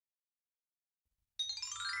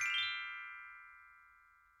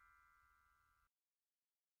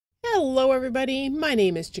Hello everybody, my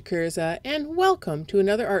name is Chikirza and welcome to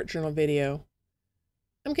another art journal video.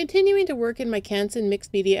 I'm continuing to work in my Canson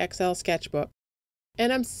Mixed Media XL sketchbook,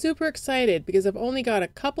 and I'm super excited because I've only got a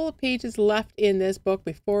couple of pages left in this book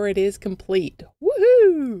before it is complete.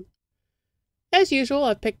 Woohoo! As usual,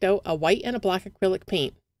 I've picked out a white and a black acrylic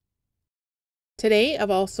paint. Today I've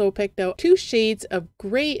also picked out 2 shades of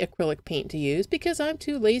gray acrylic paint to use because I'm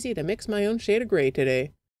too lazy to mix my own shade of gray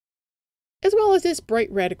today, as well as this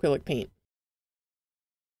bright red acrylic paint.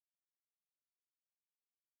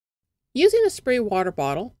 Using a spray water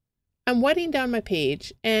bottle, I'm wetting down my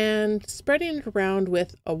page and spreading it around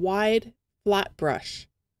with a wide, flat brush.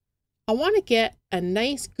 I want to get a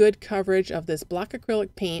nice good coverage of this black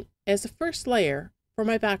acrylic paint as the first layer for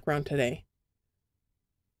my background today.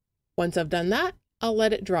 Once I've done that, I'll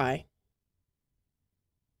let it dry.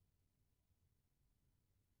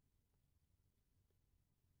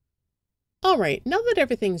 Alright, now that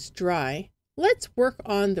everything's dry, let's work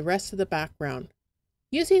on the rest of the background.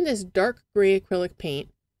 Using this dark gray acrylic paint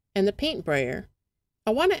and the paint brayer, I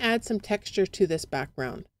want to add some texture to this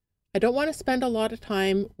background. I don't want to spend a lot of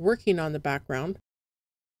time working on the background.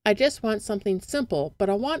 I just want something simple, but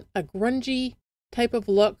I want a grungy type of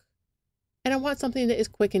look, and I want something that is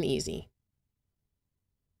quick and easy.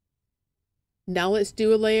 Now let's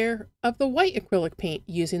do a layer of the white acrylic paint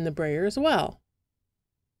using the brayer as well.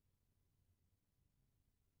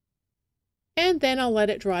 And then I'll let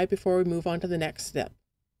it dry before we move on to the next step.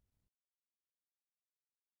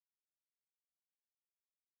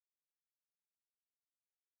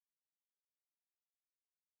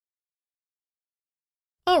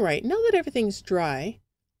 Alright, now that everything's dry,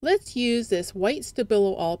 let's use this white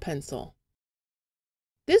Stabillo all pencil.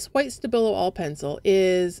 This white Stabillo all pencil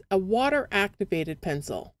is a water activated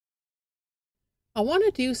pencil. I want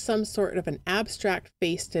to do some sort of an abstract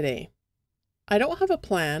face today. I don't have a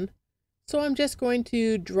plan, so I'm just going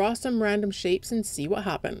to draw some random shapes and see what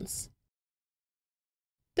happens.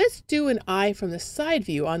 Let's do an eye from the side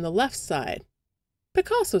view on the left side,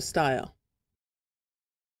 Picasso style.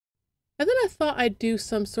 And then I thought I'd do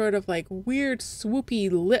some sort of like weird swoopy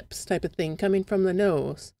lips type of thing coming from the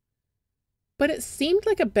nose. But it seemed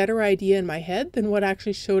like a better idea in my head than what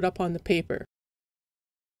actually showed up on the paper.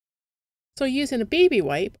 So using a baby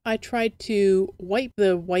wipe, I tried to wipe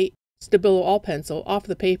the white Stabillo all pencil off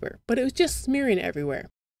the paper, but it was just smearing everywhere.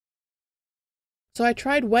 So I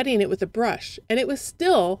tried wetting it with a brush, and it was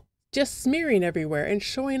still just smearing everywhere and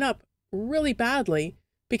showing up really badly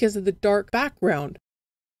because of the dark background.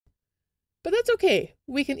 But that's okay,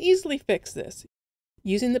 we can easily fix this.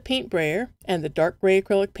 Using the paint brayer and the dark gray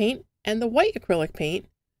acrylic paint and the white acrylic paint,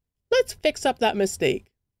 let's fix up that mistake.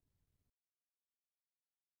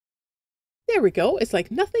 There we go, it's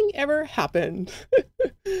like nothing ever happened.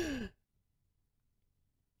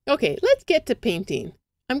 Okay, let's get to painting.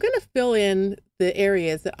 I'm going to fill in the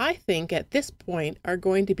areas that I think at this point are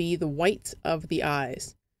going to be the whites of the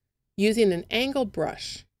eyes, using an angled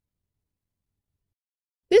brush.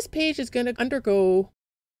 This page is going to undergo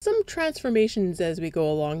some transformations as we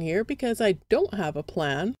go along here because I don't have a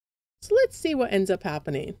plan. So let's see what ends up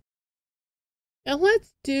happening. And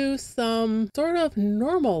let's do some sort of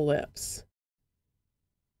normal lips.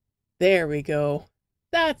 There we go.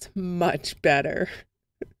 That's much better.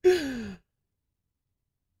 Fill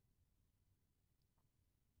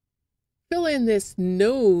in this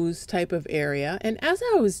nose type of area, and as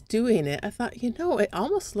I was doing it, I thought, you know, it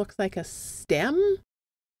almost looks like a stem.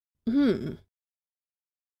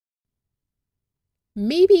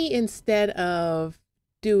 Maybe instead of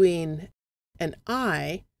doing an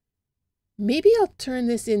eye, maybe I'll turn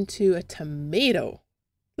this into a tomato.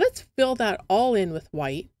 Let's fill that all in with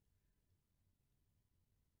white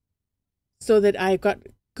so that I've got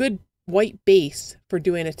good white base for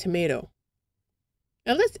doing a tomato.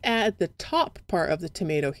 And let's add the top part of the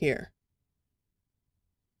tomato here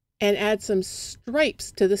and add some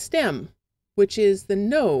stripes to the stem, which is the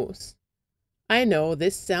nose. I know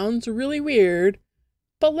this sounds really weird,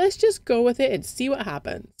 but let's just go with it and see what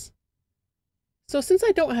happens. So since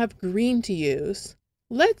I don't have green to use,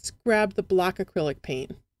 let's grab the black acrylic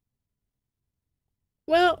paint.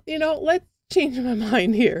 Well, you know, let's change my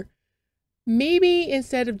mind here. Maybe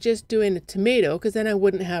instead of just doing a tomato, because then I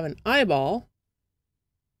wouldn't have an eyeball,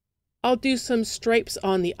 I'll do some stripes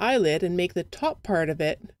on the eyelid and make the top part of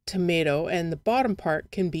it tomato and the bottom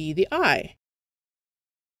part can be the eye.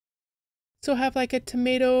 So have like a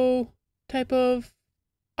tomato type of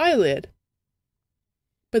eyelid.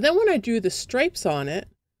 But then when I drew the stripes on it,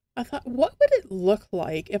 I thought, what would it look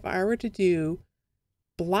like if I were to do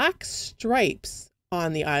black stripes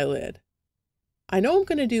on the eyelid? I know I'm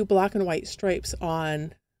going to do black and white stripes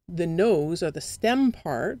on the nose or the stem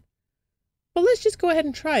part, but let's just go ahead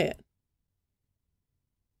and try it.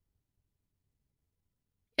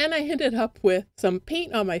 And I ended up with some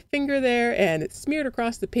paint on my finger there, and it's smeared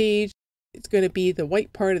across the page. It's going to be the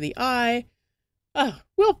white part of the eye.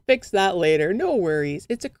 We'll fix that later. No worries.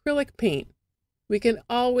 It's acrylic paint. We can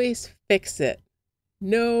always fix it.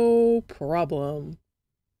 No problem.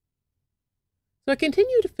 So I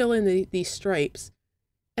continued to fill in these stripes,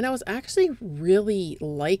 and I was actually really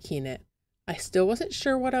liking it. I still wasn't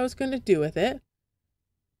sure what I was going to do with it.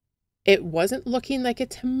 It wasn't looking like a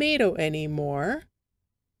tomato anymore,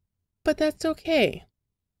 but that's okay.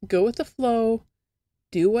 Go with the flow,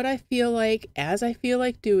 do what I feel like as I feel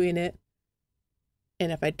like doing it.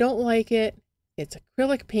 And if I don't like it, it's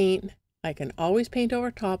acrylic paint. I can always paint over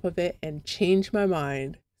top of it and change my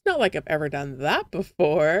mind. It's not like I've ever done that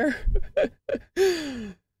before.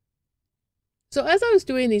 So as I was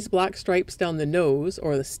doing these black stripes down the nose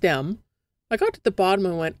or the stem, I got to the bottom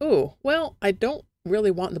and went, oh, well, I don't really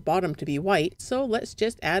want the bottom to be white, so let's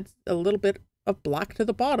just add a little bit of black to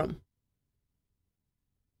the bottom.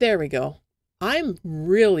 There we go. I'm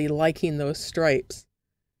really liking those stripes.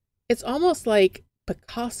 It's almost like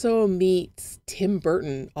Picasso meets Tim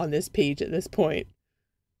Burton on this page at this point.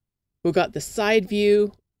 We've got the side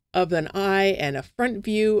view of an eye and a front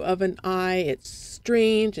view of an eye. It's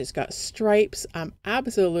strange. It's got stripes. I'm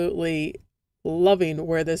absolutely loving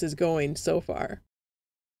where this is going so far.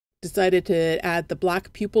 Decided to add the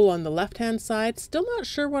black pupil on the left-hand side. Still not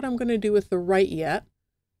sure what I'm going to do with the right yet.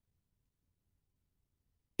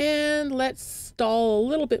 And let's stall a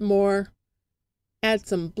little bit more. Add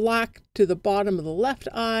some black to the bottom of the left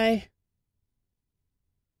eye.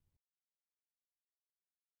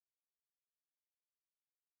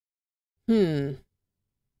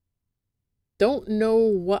 Don't know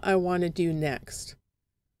what I want to do next.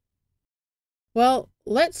 Well,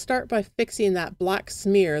 let's start by fixing that black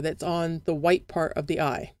smear that's on the white part of the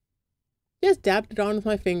eye. Just dabbed it on with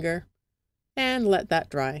my finger and let that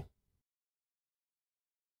dry.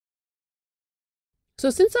 So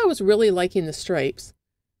since I was really liking the stripes,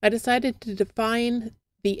 I decided to define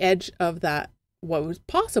the edge of that, what was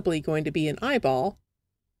possibly going to be an eyeball,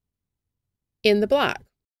 in the black.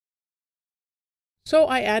 So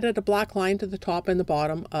I added a black line to the top and the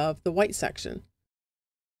bottom of the white section.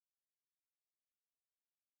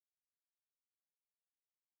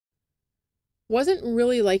 Wasn't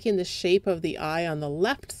really liking the shape of the eye on the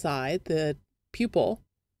left side, the pupil,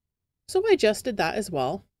 so I adjusted that as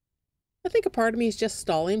well. I think a part of me is just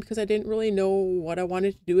stalling because I didn't really know what I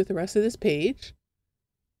wanted to do with the rest of this page.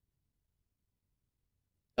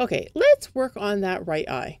 Okay, let's work on that right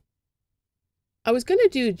eye. I was going to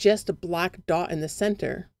do just a black dot in the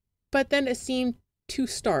center, but then it seemed too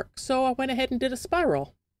stark, so I went ahead and did a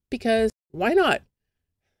spiral, because why not?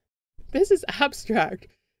 This is abstract.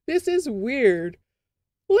 This is weird.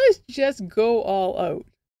 Let's just go all out.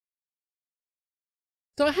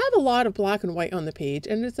 So I have a lot of black and white on the page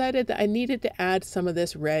and decided that I needed to add some of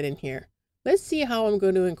this red in here. Let's see how I'm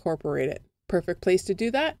going to incorporate it. Perfect place to do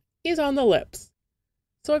that is on the lips.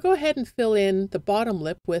 So I go ahead and fill in the bottom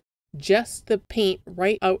lip with just the paint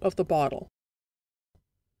right out of the bottle.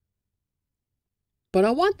 But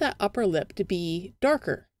I want that upper lip to be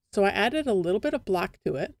darker, so I added a little bit of black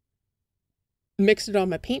to it, mixed it on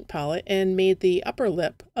my paint palette, and made the upper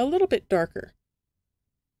lip a little bit darker.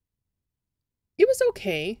 It was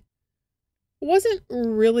okay. Wasn't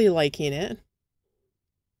really liking it.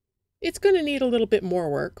 It's going to need a little bit more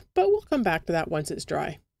work, but we'll come back to that once it's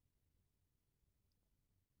dry.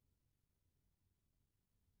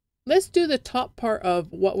 Let's do the top part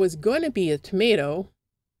of what was going to be a tomato.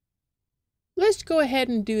 Let's go ahead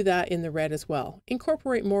and do that in the red as well.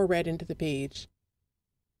 Incorporate more red into the page.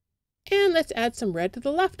 And let's add some red to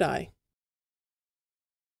the left eye.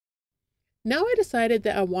 Now I decided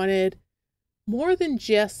that I wanted more than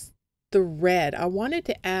just the red. I wanted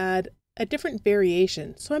to add a different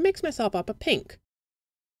variation, so I mixed myself up a pink.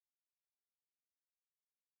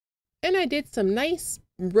 And I did some nice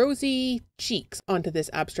rosy cheeks onto this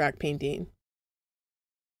abstract painting.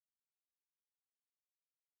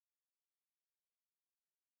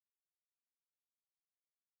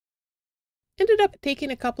 Ended up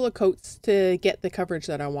taking a couple of coats to get the coverage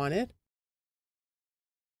that I wanted.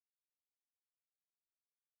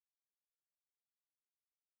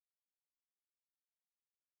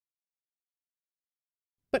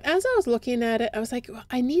 But as I was looking at it, I was like,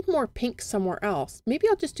 I need more pink somewhere else. Maybe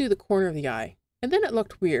I'll just do the corner of the eye. And then it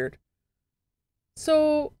looked weird.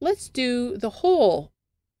 So let's do the whole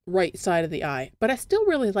right side of the eye. But I still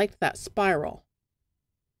really liked that spiral.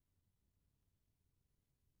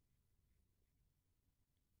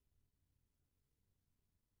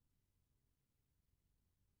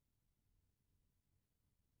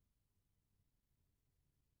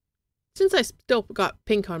 Since I still got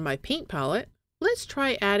pink on my paint palette, let's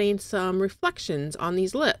try adding some reflections on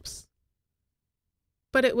these lips.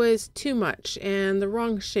 But it was too much and the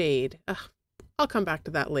wrong shade. I'll come back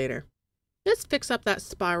to that later. Let's fix up that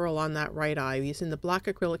spiral on that right eye using the black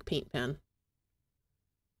acrylic paint pen.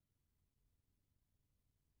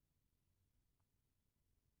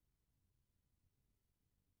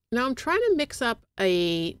 Now I'm trying to mix up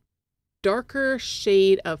a darker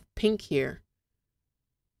shade of pink here,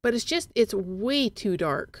 but it's way too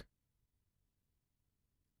dark.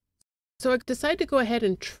 So I decided to go ahead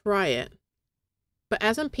and try it. But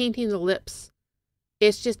as I'm painting the lips,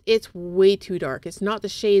 it's way too dark. It's not the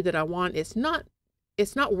shade that I want. It's not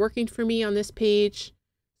working for me on this page.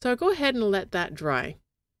 So I'll go ahead and let that dry.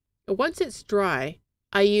 Once it's dry,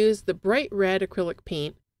 I use the bright red acrylic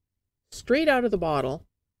paint straight out of the bottle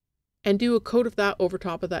and do a coat of that over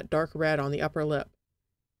top of that dark red on the upper lip.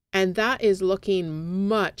 And that is looking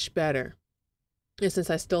much better. And since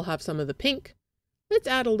I still have some of the pink, let's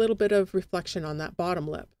add a little bit of reflection on that bottom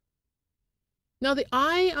lip. Now the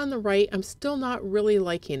eye on the right, I'm still not really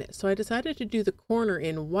liking it, so I decided to do the corner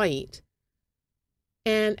in white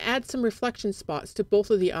and add some reflection spots to both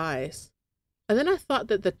of the eyes. And then I thought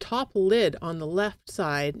that the top lid on the left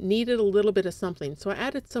side needed a little bit of something, so I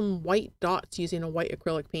added some white dots using a white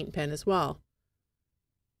acrylic paint pen as well.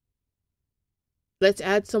 Let's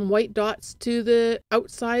add some white dots to the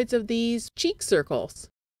outsides of these cheek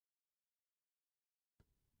circles.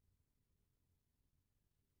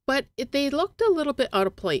 But they looked a little bit out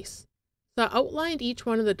of place. So I outlined each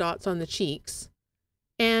one of the dots on the cheeks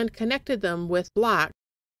and connected them with black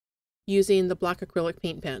using the black acrylic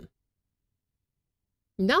paint pen.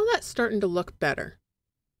 Now that's starting to look better.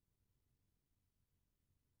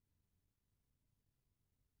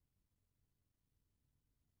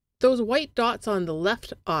 Those white dots on the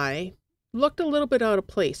left eye looked a little bit out of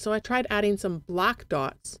place, so I tried adding some black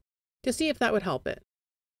dots to see if that would help it.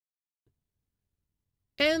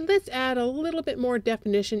 And let's add a little bit more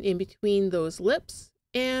definition in between those lips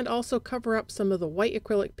and also cover up some of the white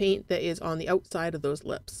acrylic paint that is on the outside of those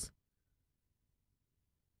lips,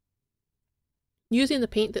 using the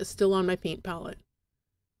paint that's still on my paint palette.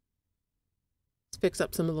 Let's fix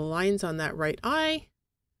up some of the lines on that right eye.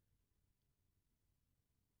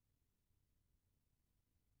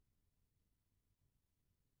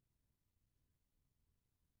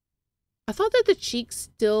 I thought that the cheeks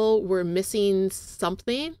still were missing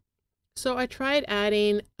something, so I tried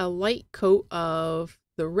adding a light coat of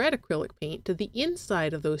the red acrylic paint to the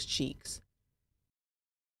inside of those cheeks.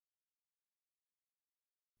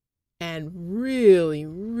 And really,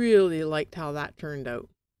 really liked how that turned out.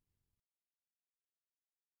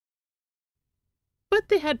 But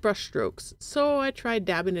they had brush strokes, so I tried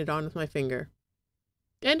dabbing it on with my finger.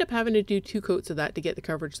 I ended up having to do 2 coats of that to get the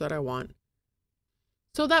coverage that I want.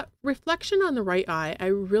 So that reflection on the right eye,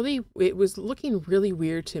 it was looking really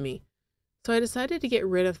weird to me. So I decided to get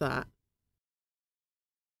rid of that.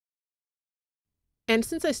 And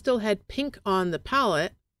since I still had pink on the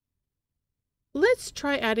palette, let's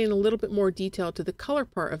try adding a little bit more detail to the color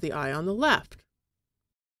part of the eye on the left.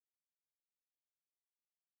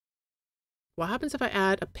 What happens if I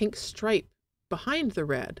add a pink stripe behind the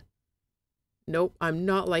red? Nope, I'm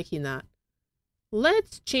not liking that.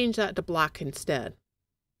 Let's change that to black instead.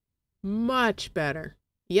 Much better.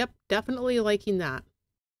 Yep, definitely liking that.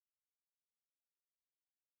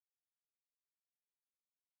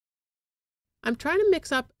 I'm trying to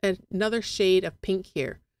mix up another shade of pink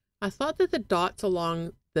here. I thought that the dots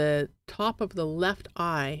along the top of the left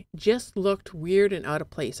eye just looked weird and out of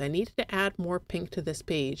place. I needed to add more pink to this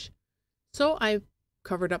page. So I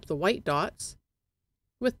covered up the white dots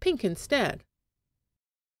with pink instead.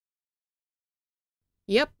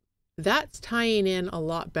 Yep, that's tying in a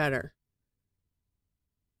lot better.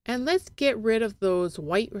 And let's get rid of those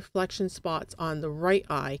white reflection spots on the right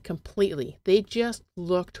eye completely. They just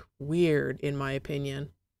looked weird in my opinion.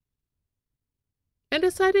 And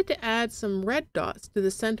decided to add some red dots to the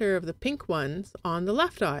center of the pink ones on the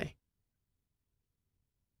left eye.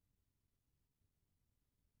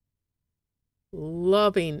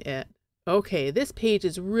 Loving it. Okay, this page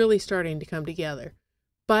is really starting to come together.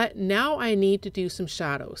 But now I need to do some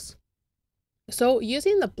shadows. So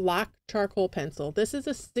using the black charcoal pencil, this is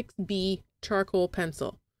a 6B charcoal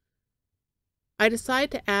pencil, I decide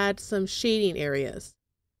to add some shading areas.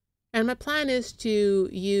 And my plan is to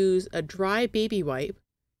use a dry baby wipe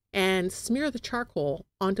and smear the charcoal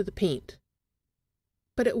onto the paint.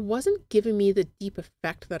 But it wasn't giving me the deep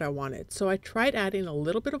effect that I wanted. So I tried adding a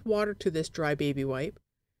little bit of water to this dry baby wipe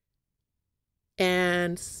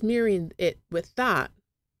and smearing it with that.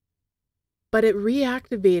 but it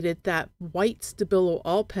reactivated that white Stabillo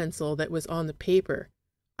all pencil that was on the paper.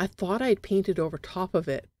 I thought I'd painted over top of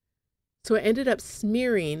it. So it ended up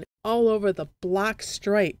smearing all over the black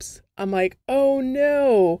stripes. I'm like, oh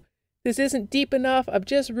no, this isn't deep enough. I've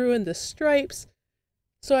just ruined the stripes.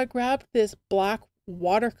 So I grabbed this black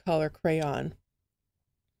watercolor crayon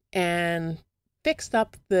and fixed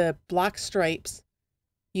up the black stripes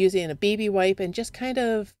using a baby wipe and just kind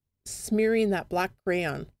of smearing that black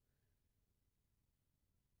crayon.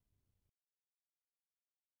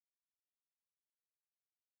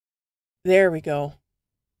 There we go.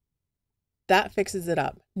 That fixes it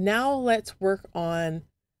up. Now let's work on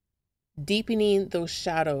deepening those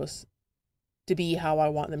shadows to be how I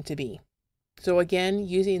want them to be. So again,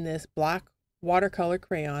 using this black watercolor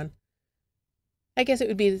crayon, I guess it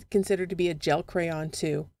would be considered to be a gel crayon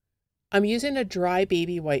too. I'm using a dry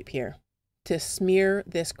baby wipe here to smear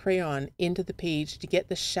this crayon into the page to get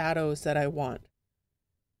the shadows that I want.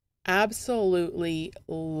 Absolutely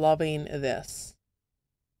loving this.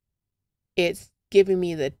 It's giving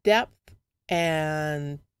me the depth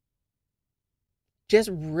and just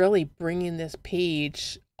really bringing this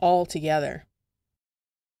page all together.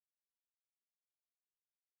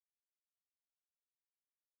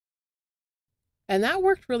 And that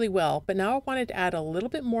worked really well, but now I wanted to add a little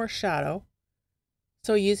bit more shadow.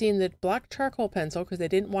 So using the black charcoal pencil, because I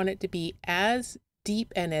didn't want it to be as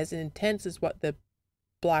deep and as intense as what the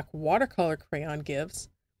black watercolor crayon gives,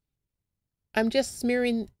 I'm just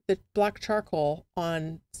smearing the black charcoal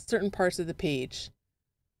on certain parts of the page.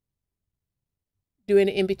 Doing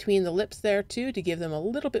it in between the lips there too to give them a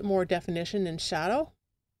little bit more definition and shadow.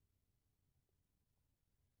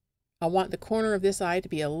 I want the corner of this eye to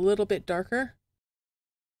be a little bit darker.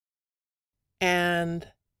 And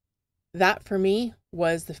that for me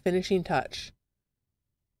was the finishing touch.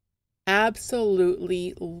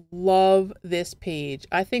 Absolutely love this page.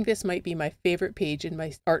 I think this might be my favorite page in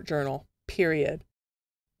my art journal, period.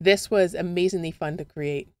 This was amazingly fun to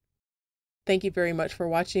create. Thank you very much for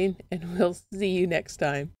watching, and we'll see you next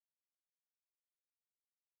time.